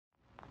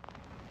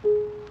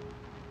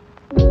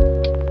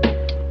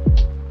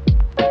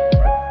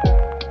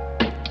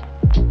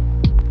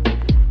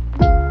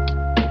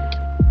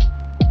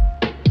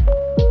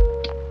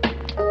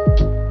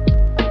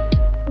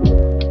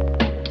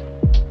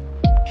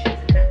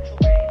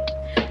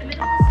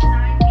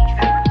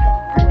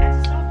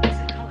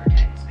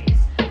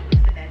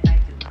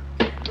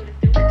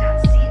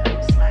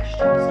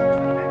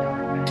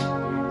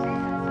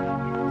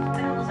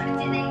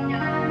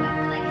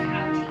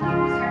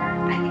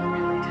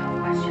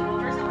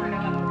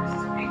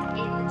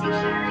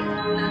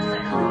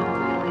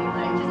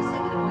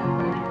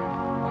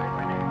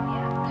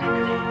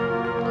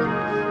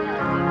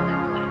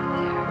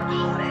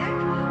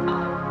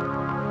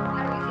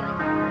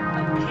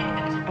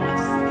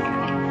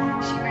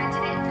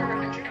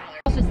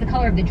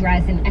of the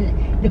dress,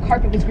 and the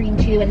carpet was green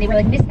too, and they were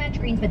like mismatched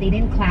greens, but they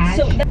didn't clash.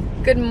 So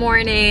good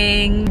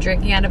morning.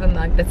 Drinking out of a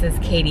mug that says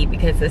Katie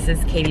because this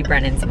is Katie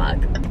Brennan's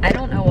mug. I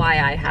don't know why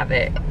I have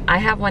it. I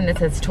have one that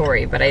says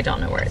Tori, but I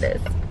don't know where it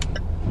is.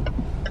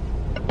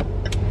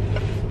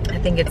 I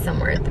think it's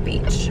somewhere at the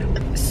beach.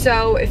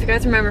 So if you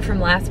guys remember from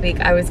last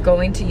week, I was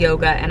going to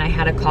yoga and I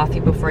had a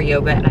coffee before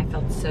yoga and I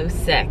felt so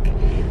sick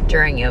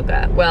during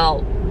yoga.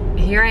 Well,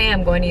 here I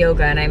am going to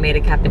yoga and I made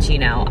a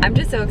cappuccino. I'm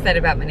just so excited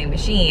about my new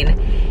machine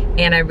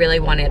and I really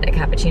wanted a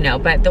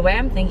cappuccino. But the way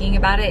I'm thinking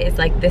about it is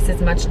like this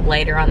is much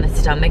lighter on the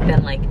stomach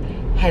than like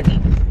heavy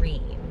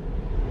cream.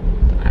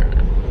 I don't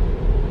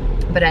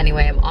know. But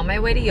anyway, I'm on my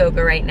way to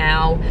yoga right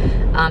now.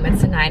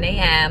 It's 9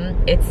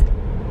 a.m. It's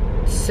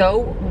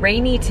so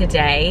rainy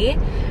today,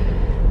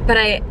 but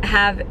I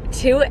have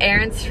 2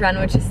 errands to run,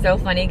 which is so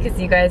funny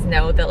because you guys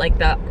know that like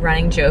the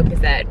running joke is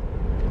that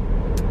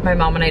my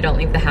mom and I don't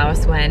leave the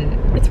house when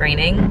it's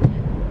raining,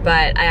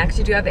 but I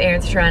actually do have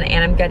errands to run,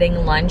 and I'm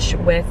getting lunch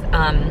with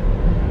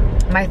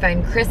my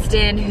friend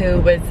Kristen,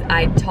 who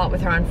I taught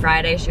with her on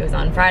Friday. She was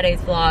on Friday's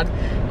vlog.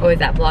 What was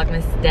that,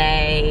 Vlogmas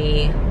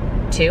Day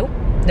 2?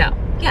 No,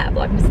 yeah,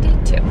 Vlogmas Day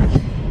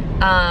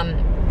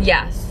 2.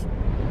 Yes,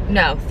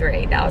 no,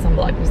 3. That was on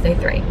Vlogmas Day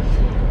 3.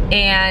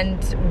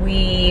 And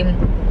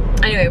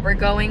anyway, we're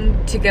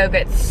going to go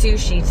get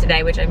sushi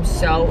today, which I'm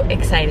so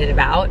excited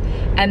about.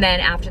 And then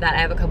after that, I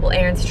have a couple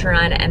errands to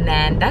run, and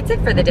then that's it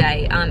for the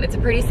day. It's a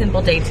pretty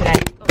simple day today.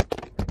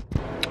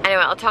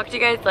 Anyway, I'll talk to you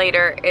guys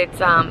later.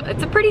 It's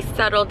a pretty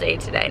subtle day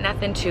today,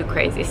 nothing too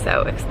crazy,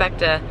 so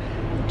expect a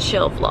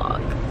chill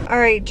vlog. All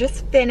right,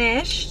 just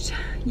finished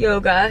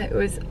yoga. It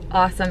was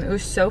awesome. It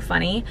was so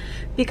funny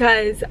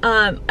because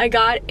I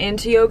got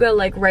into yoga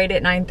like right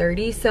at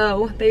 9:30,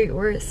 so they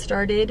were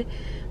started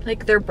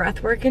like their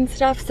breath work and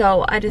stuff,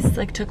 so I just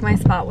like took my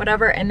spot,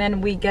 whatever, and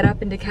then we get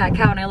up into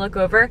cat-cow and I look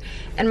over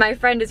and my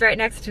friend is right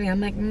next to me.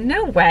 I'm like,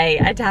 no way.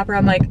 I tap her,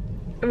 I'm like,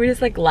 we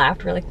just like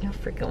laughed. We're like, no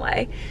freaking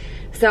way.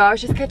 So I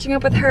was just catching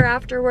up with her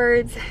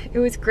afterwards. It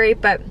was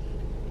great, but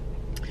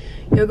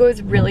yoga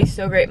was really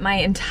so great. My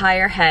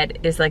entire head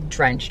is like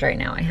drenched right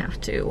now. I have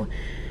to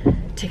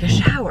take a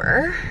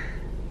shower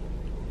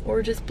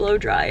or just blow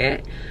dry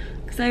it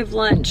because I have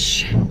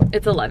lunch.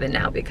 It's 11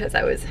 now because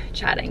I was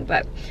chatting,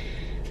 but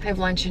I have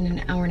lunch in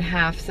an hour and a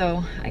half,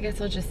 so I guess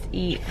I'll just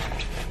eat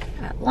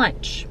at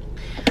lunch.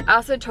 I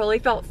also totally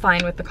felt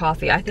fine with the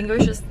coffee. I think it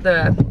was just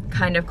the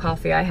kind of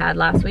coffee I had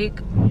last week.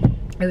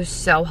 It was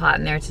so hot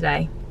in there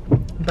today,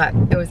 but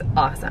it was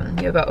awesome.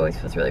 Yoga always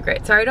feels really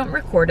great. Sorry I don't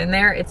record in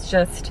there. It's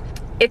just,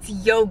 it's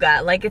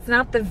yoga. Like, it's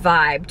not the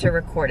vibe to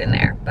record in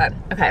there. But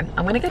okay,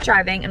 I'm gonna get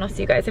driving and I'll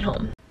see you guys at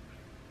home.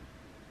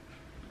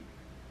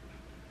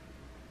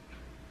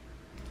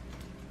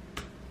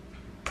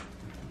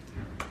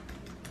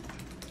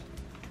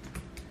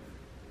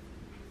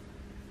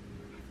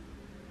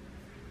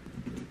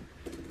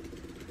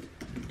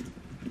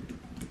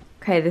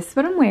 Okay, this is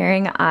what I'm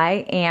wearing.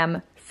 I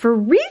am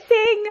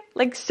freezing,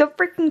 like so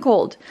freaking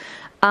cold.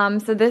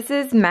 So this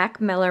is Mac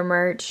Miller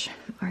merch,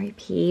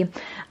 R.I.P.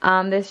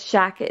 This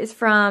jacket is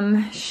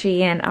from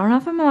Shein. I don't know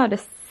if I'm allowed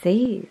to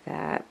say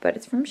that, but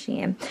it's from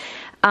Shein.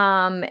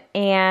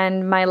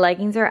 And my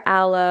leggings are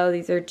Aloe.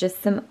 These are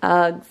just some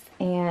Uggs.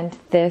 And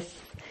this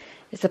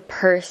is a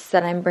purse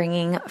that I'm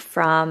bringing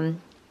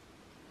from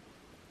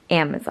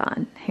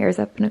Amazon. Hair's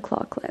up in a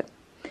claw clip.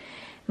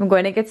 I'm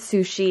going to get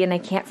sushi and I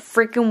can't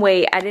freaking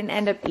wait. I didn't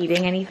end up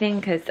eating anything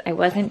because I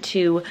wasn't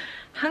too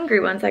hungry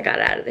once I got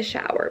out of the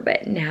shower,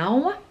 but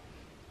now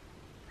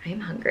I'm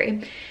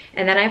hungry.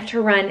 And then I have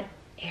to run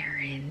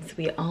errands.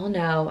 We all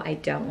know I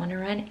don't want to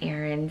run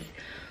errands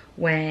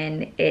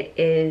when it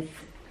is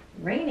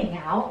raining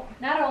out.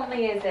 Not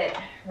only is it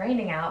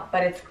raining out,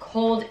 but it's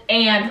cold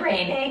and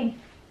raining.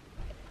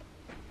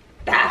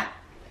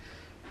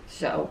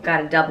 So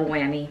got a double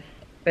whammy,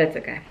 but it's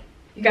okay.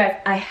 You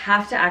guys, I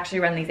have to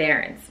actually run these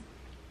errands.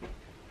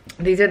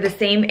 These are the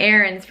same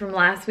errands from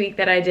last week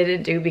that I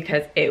didn't do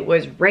because it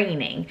was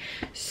raining.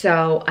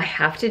 So I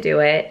have to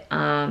do it.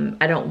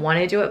 I don't want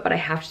to do it, but I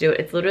have to do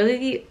it. It's literally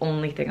the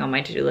only thing on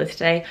my to-do list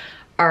today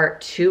are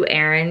 2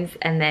 errands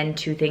and then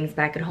 2 things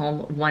back at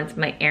home once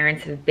my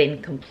errands have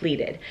been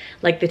completed.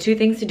 Like the 2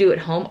 things to do at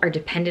home are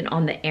dependent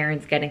on the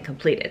errands getting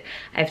completed.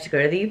 I have to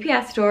go to the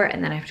UPS store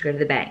and then I have to go to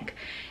the bank.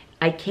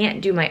 I can't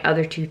do my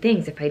other 2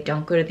 things if I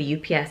don't go to the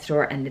UPS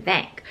store and the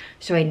bank.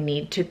 So I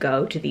need to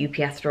go to the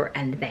UPS store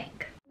and the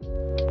bank.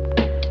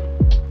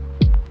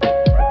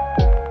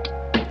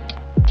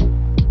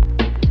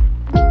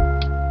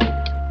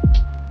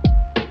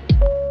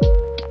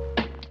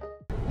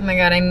 Oh my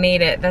god, I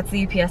made it. That's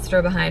the UPS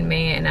store behind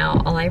me, and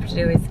now all I have to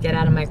do is get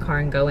out of my car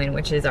and go in,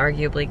 which is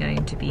arguably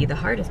going to be the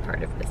hardest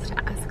part of this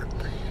task.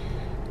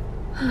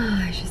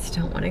 I just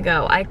don't want to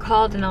go. I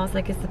called and I was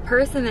like, is the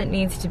person that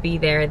needs to be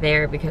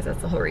there, because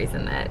that's the whole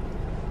reason that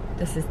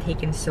this has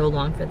taken so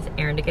long for this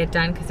errand to get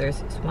done, because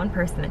there's just one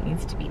person that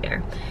needs to be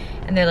there.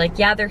 And they're like,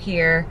 yeah, they're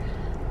here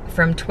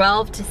from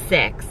 12 to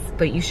 6,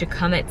 but you should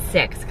come at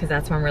 6 because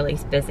that's when we're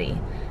least busy.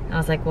 And I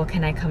was like, well,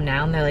 can I come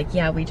now? And they're like,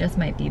 yeah, we just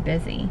might be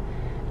busy.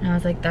 And I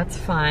was like, that's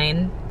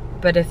fine.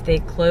 But if they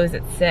close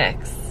at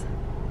 6,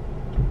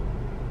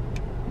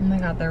 oh my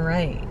God, they're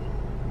right.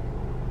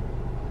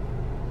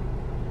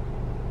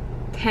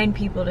 10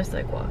 people just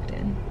like walked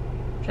in.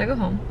 Should I go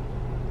home?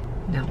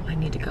 No, I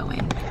need to go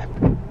in.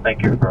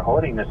 Thank you for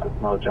holding. This is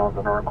Mo Jones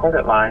on a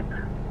recorded line.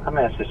 How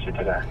may I assist you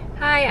today?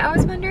 Hi, I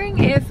was wondering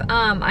if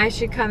I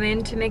should come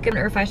in to make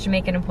or if I should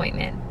make an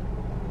appointment.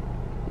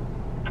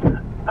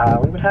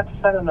 We would have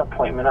to set an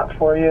appointment up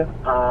for you.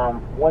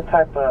 What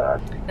type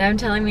of... Them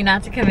telling me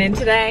not to come in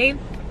today?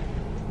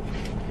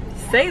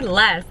 Say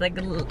less, like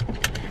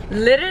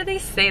literally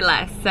say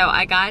less. So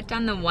I got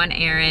done the one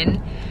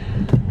errand.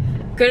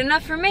 Good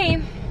enough for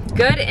me.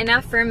 Good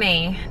enough for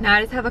me. Now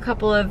I just have a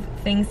couple of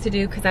things to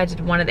do because I did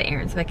one of the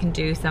errands, so I can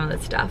do some of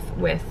the stuff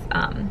with,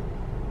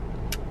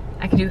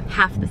 I can do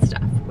half the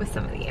stuff with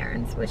some of the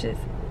errands, which is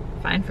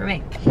fine for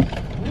me.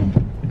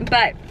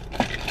 But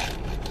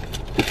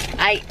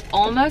I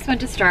almost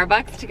went to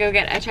Starbucks to go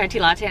get a chai tea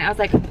latte, and I was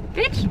like,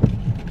 bitch,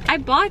 I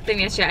bought them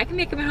yesterday. I can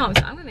make them at home,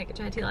 so I'm gonna make a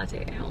chai tea latte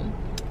at home.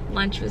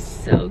 Lunch was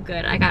so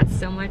good. I got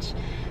so much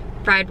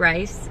fried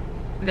rice,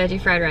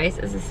 veggie fried rice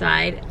as a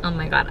side. Oh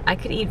my God, I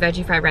could eat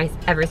veggie fried rice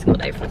every single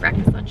day for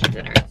breakfast, lunch, and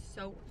dinner. It's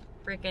so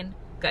freaking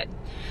good.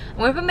 I'm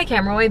gonna put my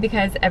camera away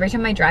because every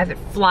time I drive it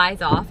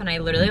flies off, and I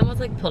literally almost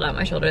like pulled out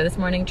my shoulder this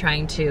morning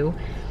trying to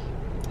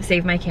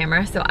save my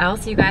camera. So I'll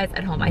see you guys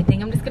at home. I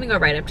think I'm just gonna go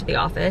right up to the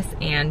office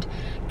and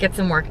get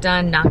some work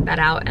done, knock that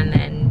out, and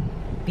then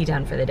be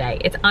done for the day.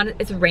 It's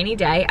a rainy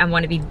day. I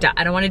want to be done.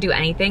 I don't want to do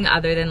anything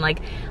other than like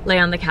lay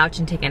on the couch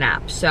and take a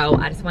nap. So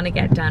I just want to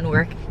get done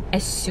work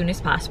as soon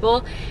as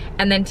possible.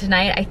 And then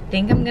tonight I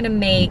think I'm gonna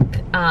make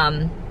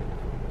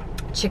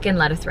chicken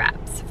lettuce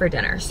wraps for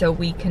dinner, so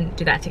we can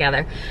do that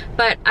together.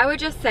 But I would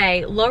just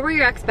say lower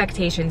your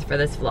expectations for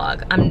this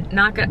vlog.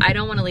 I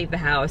don't want to leave the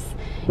house.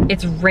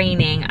 It's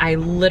raining. I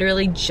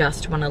literally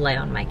just want to lay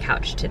on my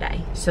couch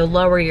today. So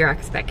lower your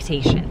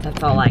expectations.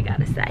 That's all I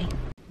gotta say.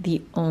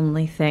 The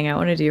only thing I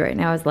want to do right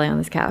now is lay on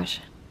this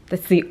couch.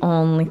 That's the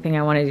only thing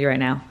I want to do right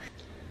now.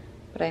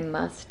 But I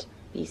must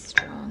be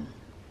strong.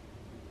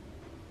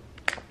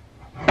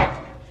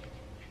 I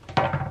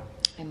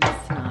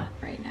must not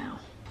right now.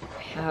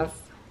 I have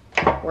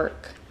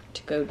work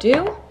to go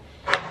do,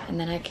 and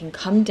then I can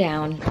come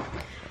down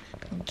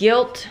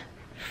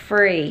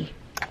guilt-free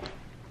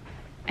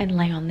and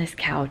lay on this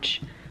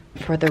couch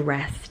for the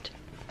rest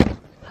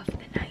of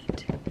the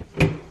night.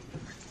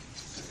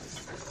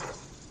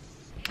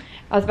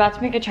 I was about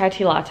to make a chai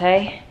tea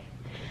latte,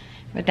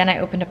 but then I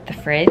opened up the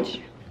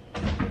fridge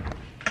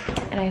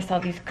and I saw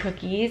these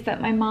cookies that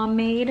my mom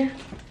made.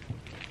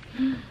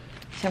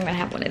 So I'm gonna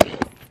have one of these.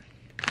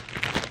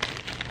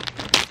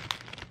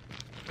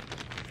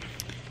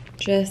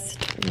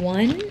 Just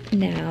one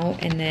now,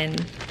 and then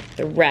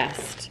the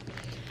rest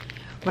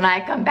when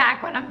I come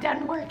back, when I'm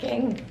done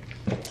working,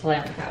 to lay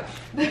on the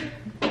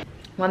couch.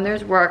 When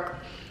there's work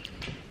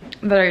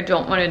that I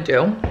don't want to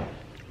do,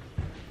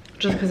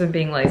 just because I'm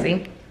being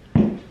lazy,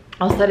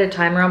 I'll set a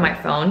timer on my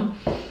phone.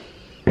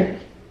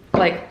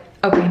 Like,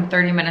 okay, in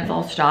 30 minutes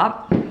I'll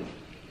stop.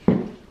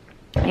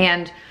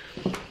 And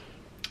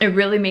it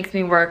really makes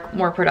me work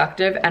more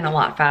productive and a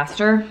lot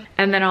faster.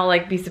 And then I'll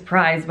like be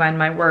surprised when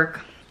my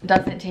work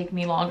doesn't take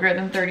me longer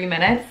than 30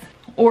 minutes.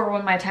 Or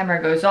when my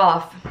timer goes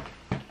off,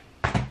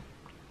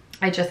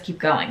 I just keep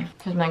going.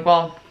 Cause I'm like,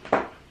 well,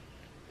 I'm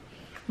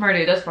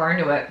already this far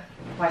into it.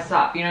 Why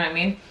stop, you know what I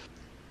mean?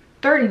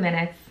 30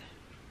 minutes.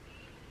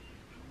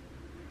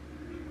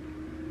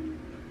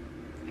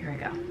 Here we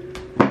go.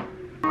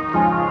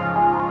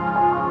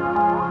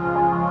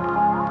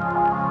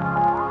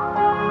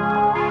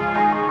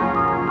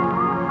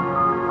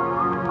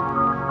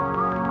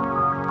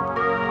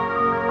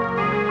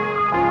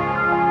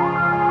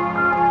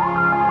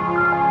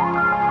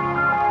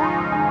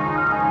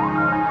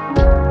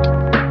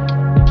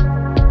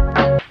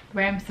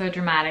 I'm so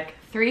dramatic.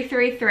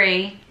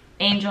 333,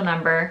 angel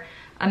number,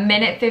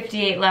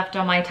 1:58 left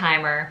on my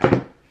timer,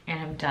 and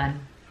I'm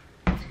done.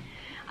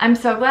 I'm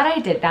so glad I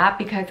did that,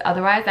 because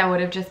otherwise I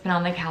would have just been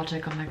on the couch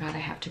like, oh my God, I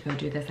have to go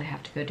do this, I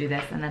have to go do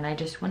this, and then I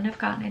just wouldn't have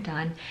gotten it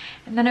done.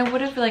 And then I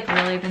would have like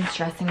really been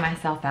stressing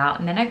myself out,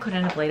 and then I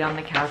couldn't have laid on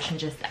the couch and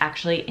just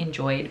actually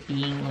enjoyed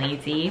being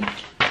lazy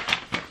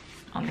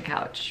on the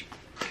couch.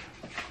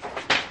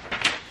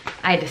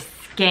 I had to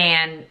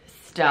scan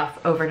stuff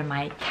over to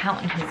my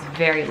accountant, who's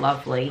very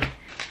lovely.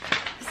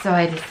 So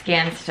I had to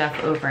scan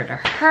stuff over to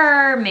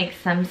her, make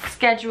some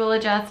schedule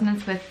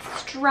adjustments with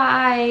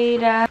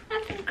Stride.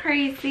 Nothing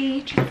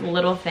crazy, just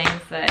little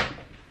things that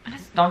I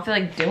just don't feel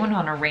like doing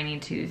on a rainy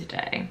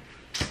Tuesday.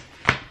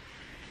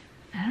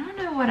 I don't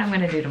know what I'm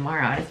gonna do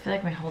tomorrow. I just feel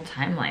like my whole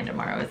timeline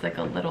tomorrow is like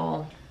a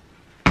little,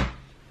 I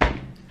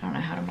don't know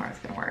how tomorrow's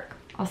gonna work.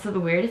 Also, the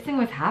weirdest thing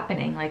was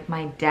happening. Like,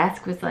 my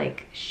desk was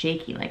like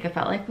shaky. Like, it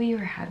felt like we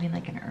were having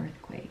like an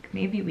earthquake.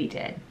 Maybe we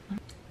did.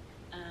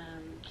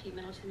 Kate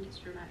Middleton gets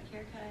a dramatic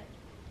haircut.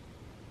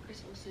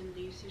 Chris Olsen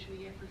leaves social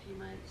media for a few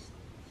months.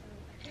 So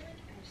I feel like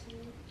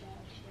absolute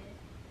dog shit.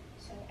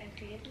 So I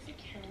created this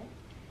account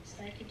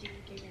So I could do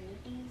bigger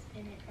movies,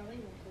 and it probably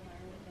won't go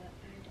viral, but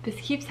I don't.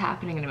 This keeps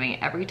happening to me.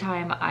 Every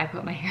time I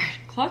put my hair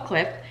in a claw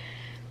clip,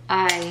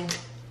 I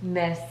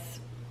miss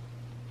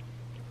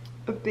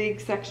a big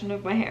section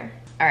of my hair.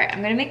 All right,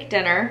 I'm gonna make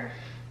dinner.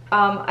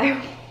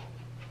 I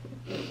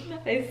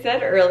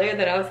said earlier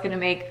that I was gonna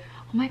make,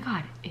 oh my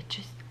God, it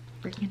just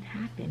freaking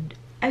happened.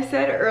 I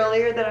said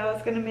earlier that I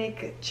was gonna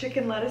make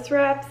chicken lettuce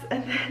wraps,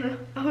 and then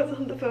I was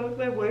on the phone with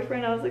my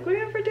boyfriend. I was like, what do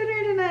you have for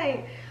dinner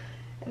tonight?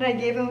 And I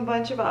gave him a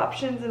bunch of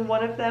options, and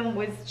one of them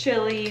was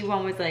chili,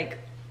 one was like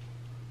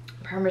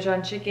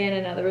Parmesan chicken,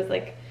 and another was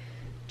like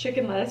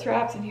chicken lettuce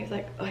wraps, and he was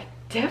like, oh, I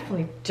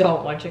definitely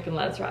don't want chicken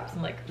lettuce wraps.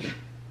 I'm like,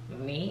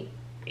 me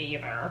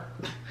either.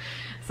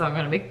 So I'm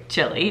gonna make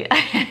chili.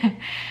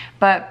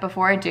 But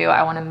before I do,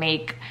 I wanna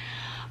make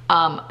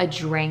a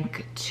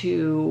drink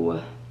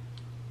to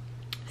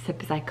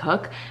sip as I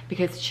cook,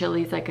 because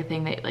chili is like a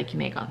thing that like you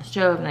make on the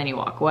stove and then you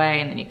walk away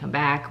and then you come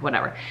back,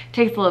 whatever. It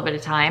takes a little bit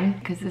of time,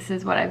 because this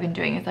is what I've been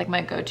doing. It's like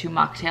my go-to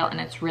mocktail,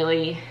 and it's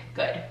really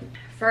good.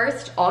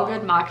 First, all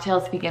good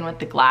mocktails begin with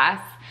the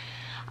glass.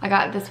 I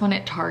got this one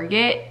at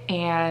Target,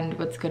 and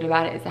what's good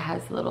about it is it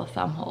has little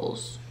thumb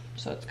holes,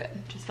 so it's good.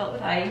 Just fill it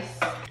with ice.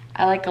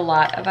 I like a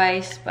lot of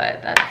ice,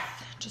 but that's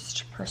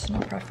just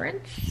personal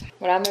preference.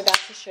 What I'm about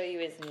to show you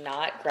is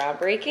not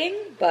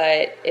groundbreaking,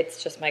 but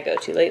it's just my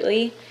go-to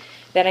lately.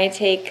 Then I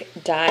take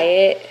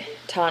diet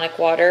tonic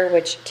water,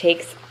 which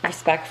takes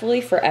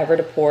respectfully forever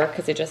to pour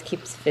because it just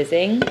keeps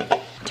fizzing.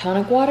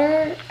 Tonic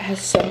water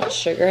has so much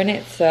sugar in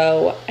it,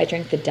 so I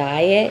drink the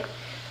diet,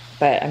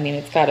 but I mean,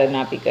 it's gotta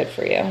not be good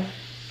for you.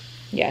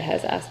 Yeah, it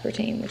has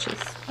aspartame, which is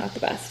not the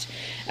best.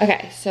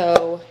 Okay,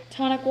 so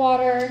tonic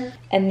water,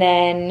 and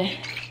then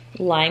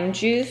lime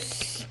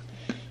juice.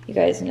 You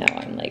guys know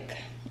I'm like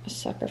a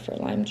sucker for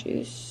lime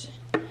juice.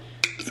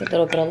 Just a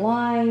little bit of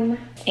lime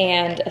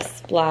and a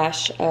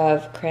splash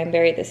of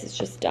cranberry. This is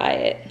just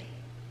diet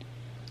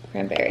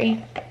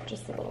cranberry,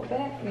 just a little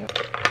bit.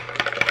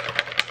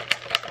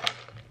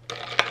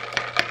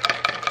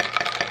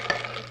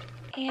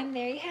 And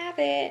there you have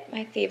it,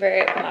 my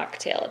favorite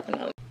mocktail at the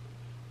moment.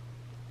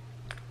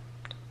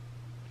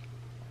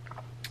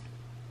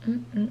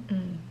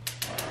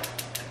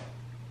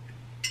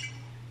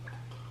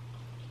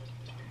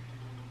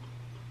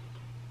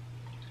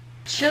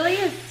 Chili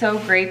is so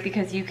great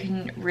because you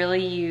can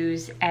really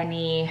use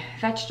any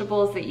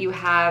vegetables that you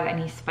have,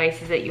 any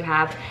spices that you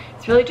have.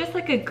 It's really just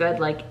like a good,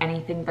 like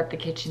anything but the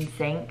kitchen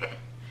sink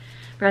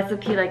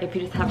recipe. Like if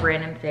you just have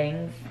random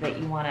things that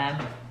you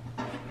wanna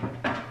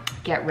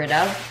get rid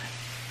of.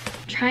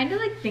 I'm trying to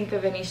like think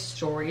of any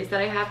stories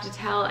that I have to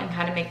tell and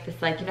kind of make this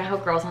like, you know how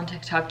girls on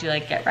TikTok do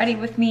like get ready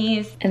with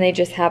me's, and they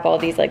just have all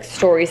these like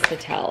stories to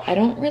tell. I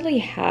don't really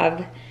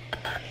have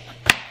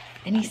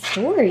any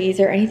stories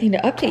or anything to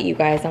update you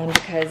guys on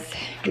because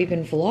we've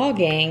been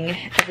vlogging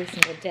every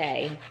single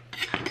day.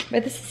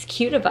 But this is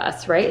cute of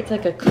us, right? It's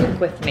like a cook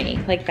with me.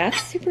 Like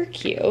that's super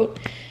cute.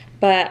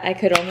 But I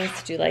could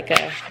almost do like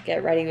a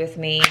get ready with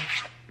me,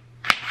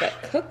 but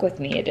cook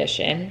with me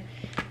edition.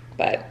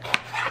 But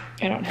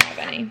I don't have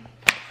any.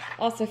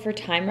 Also for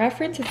time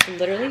reference, it's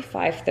literally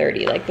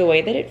 5:30. Like the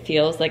way that it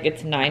feels like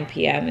it's 9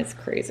 p.m. is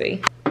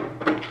crazy.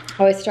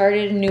 Oh, I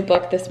started a new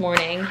book this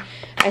morning.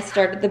 I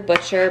started The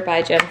Butcher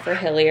by Jennifer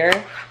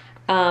Hillier.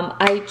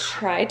 I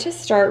tried to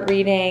start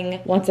reading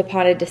Once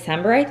Upon a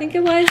December, I think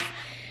it was.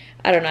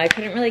 I don't know, I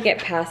couldn't really get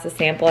past the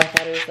sample. I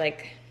thought it was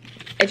like,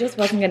 it just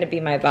wasn't gonna be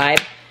my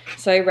vibe.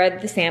 So I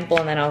read the sample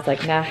and then I was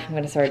like, nah, I'm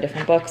gonna start a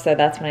different book. So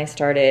that's when I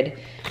started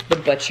The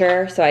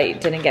Butcher. So I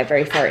didn't get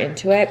very far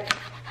into it.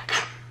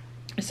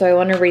 So I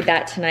wanna read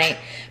that tonight.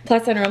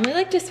 Plus I normally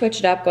like to switch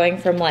it up, going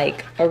from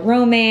like a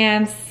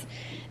romance,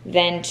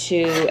 then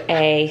to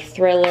a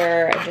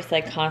thriller, and just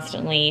like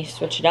constantly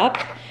switch it up.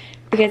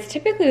 Because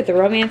typically with the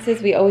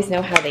romances, we always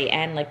know how they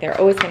end. Like they're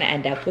always gonna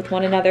end up with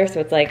one another. So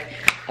it's like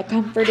a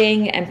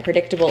comforting and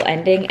predictable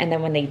ending. And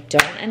then when they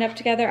don't end up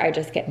together, I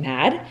just get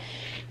mad.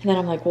 And then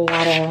I'm like, well,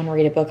 why do I wanna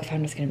read a book if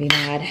I'm just gonna be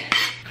mad?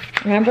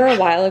 Remember a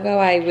while ago,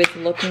 I was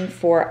looking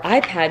for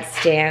iPad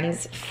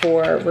stands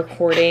for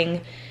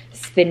recording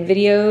spin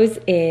videos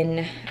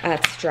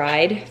at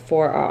Stride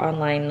for our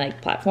online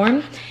like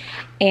platform.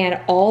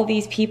 And all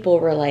these people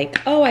were like,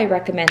 oh, I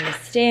recommend this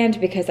stand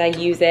because I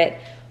use it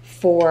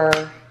for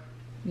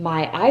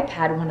my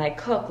iPad when I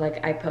cook.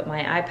 Like I put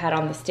my iPad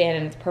on the stand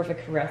and it's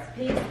perfect for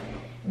recipes.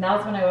 And that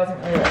was when I wasn't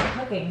really like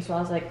cooking. So I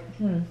was like,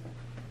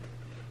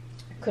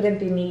 couldn't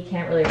be me,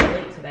 can't really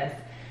relate to this.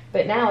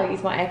 But now I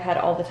use my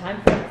iPad all the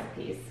time for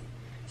recipes.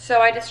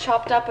 So I just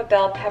chopped up a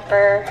bell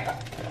pepper.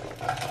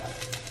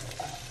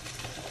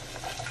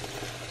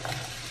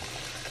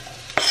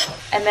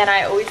 And then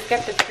I always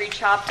get the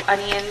pre-chopped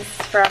onions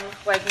from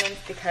Wegmans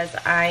because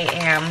I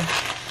am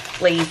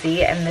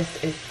lazy and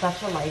this is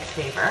such a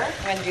lifesaver.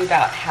 I'm gonna do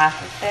about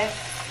half of this.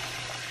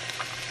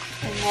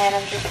 And then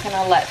I'm just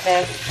gonna let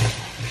this,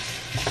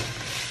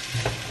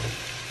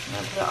 I'm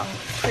gonna put it on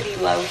pretty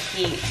low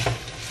heat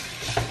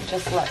and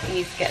just let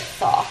these get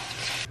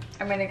soft.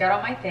 I'm gonna get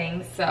all my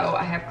things. So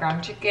I have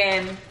ground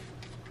chicken,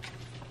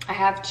 I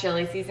have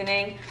chili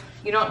seasoning.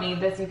 You don't need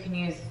this. You can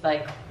use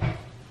like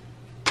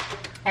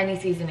any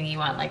seasoning you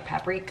want, like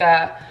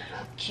paprika,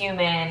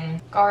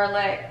 cumin,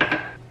 garlic.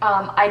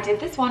 I did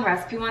this one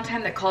recipe one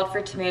time that called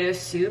for tomato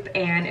soup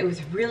and it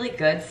was really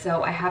good.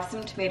 So I have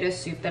some tomato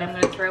soup that I'm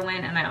gonna throw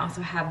in, and I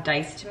also have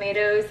diced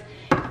tomatoes,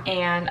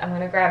 and I'm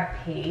gonna grab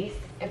paste.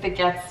 If it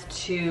gets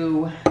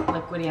too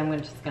liquidy, I'm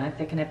just gonna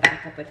thicken it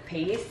back up with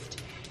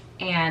paste.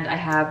 And I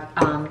have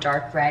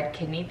dark red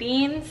kidney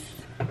beans.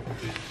 I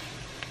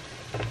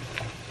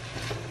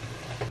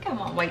think I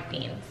want white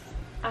beans.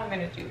 I'm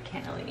gonna do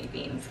cannellini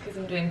beans because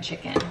I'm doing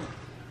chicken.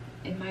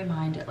 In my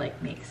mind, it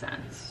like makes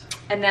sense.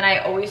 And then I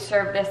always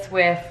serve this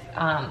with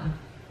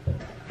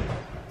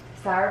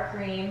sour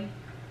cream,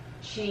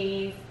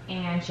 cheese,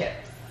 and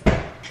chips.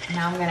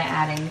 Now I'm gonna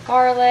add in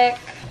garlic.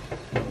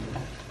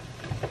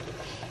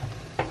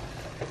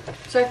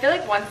 So I feel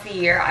like once a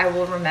year I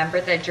will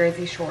remember that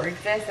Jersey Shore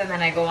exists, and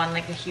then I go on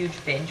like a huge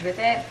binge with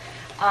it.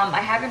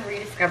 I haven't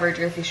rediscovered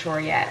Jersey Shore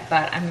yet,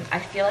 but I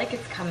feel like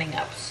it's coming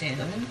up soon.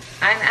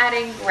 I'm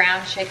adding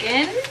ground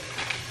chicken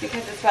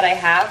because it's what I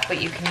have,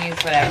 but you can use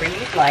whatever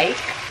you'd like.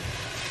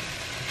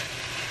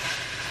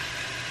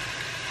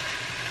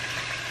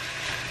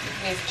 You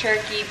can use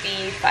turkey,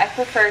 beef. I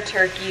prefer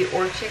turkey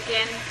or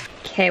chicken.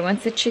 Okay,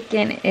 once the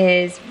chicken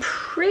is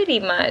pretty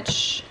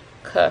much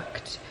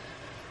cooked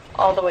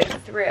all the way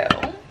through,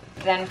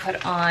 then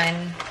put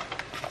on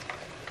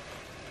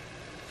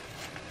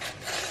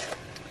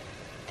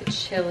the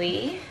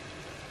chili.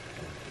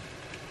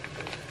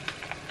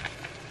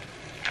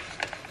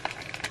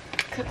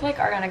 Cook like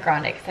Ariana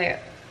Grande, because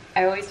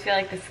I always feel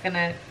like this is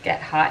gonna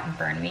get hot and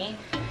burn me.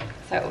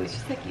 So I always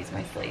just like use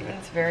my sleeve, and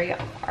it's very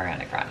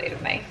Ariana Grande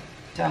to me.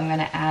 So I'm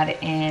gonna add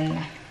in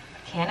a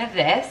can of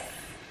this.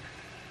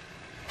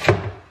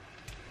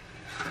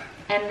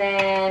 And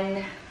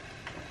then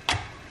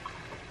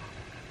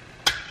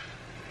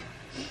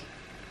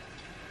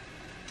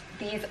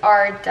these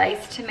are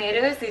diced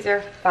tomatoes. These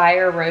are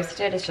fire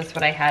roasted. It's just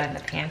what I had in the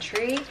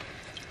pantry.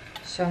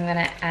 So I'm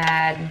gonna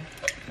add,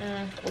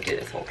 we'll do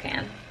this whole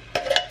can.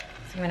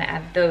 So I'm gonna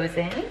add those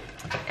in.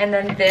 And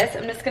then this,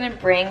 I'm just gonna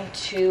bring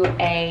to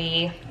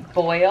a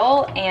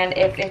boil. And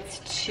if it's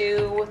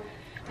too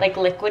like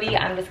liquidy,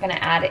 I'm just gonna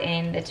add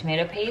in the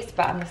tomato paste,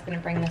 but I'm just gonna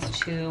bring this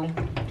to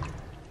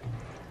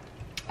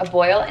a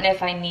boil. And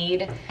if I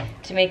need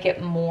to make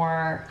it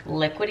more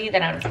liquidy,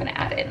 then I'm just gonna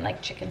add in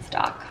like chicken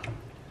stock.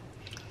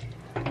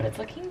 But it's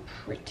looking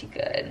pretty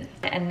good.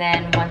 And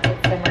then once it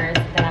simmers,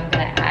 then I'm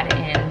gonna add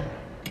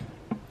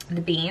in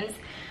the beans.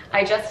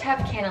 I just have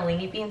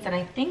cannellini beans, and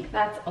I think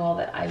that's all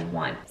that I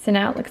want. So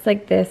now it looks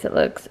like this. It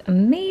looks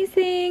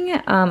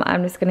amazing.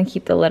 I'm just gonna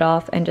keep the lid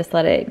off and just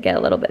let it get a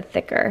little bit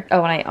thicker.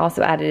 Oh, and I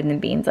also added in the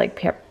beans like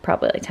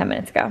probably like 10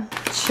 minutes ago.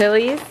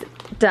 Chili's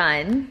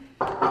done.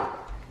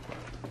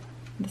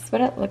 This is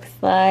what it looks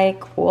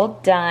like, all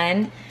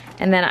done.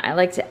 And then I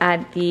like to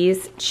add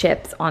these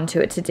chips onto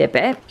it to dip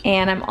it.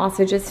 And I'm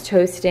also just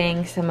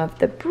toasting some of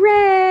the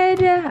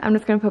bread. I'm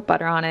just gonna put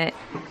butter on it.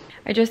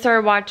 I just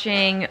started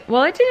watching,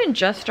 well, I didn't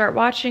just start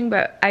watching,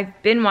 but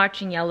I've been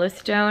watching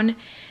Yellowstone.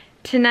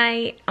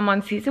 Tonight, I'm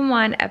on season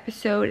 1,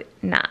 episode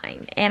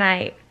 9. And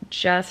I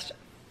just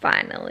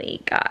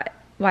finally got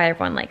why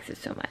everyone likes it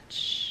so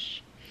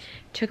much.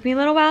 Took me a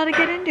little while to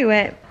get into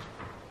it,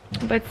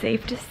 but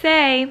safe to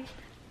say,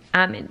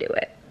 I'm into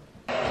it.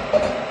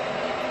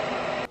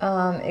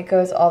 It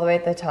goes all the way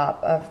at the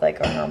top of like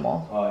our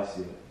normal. Oh, I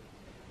see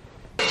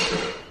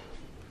it.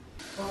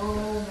 Oh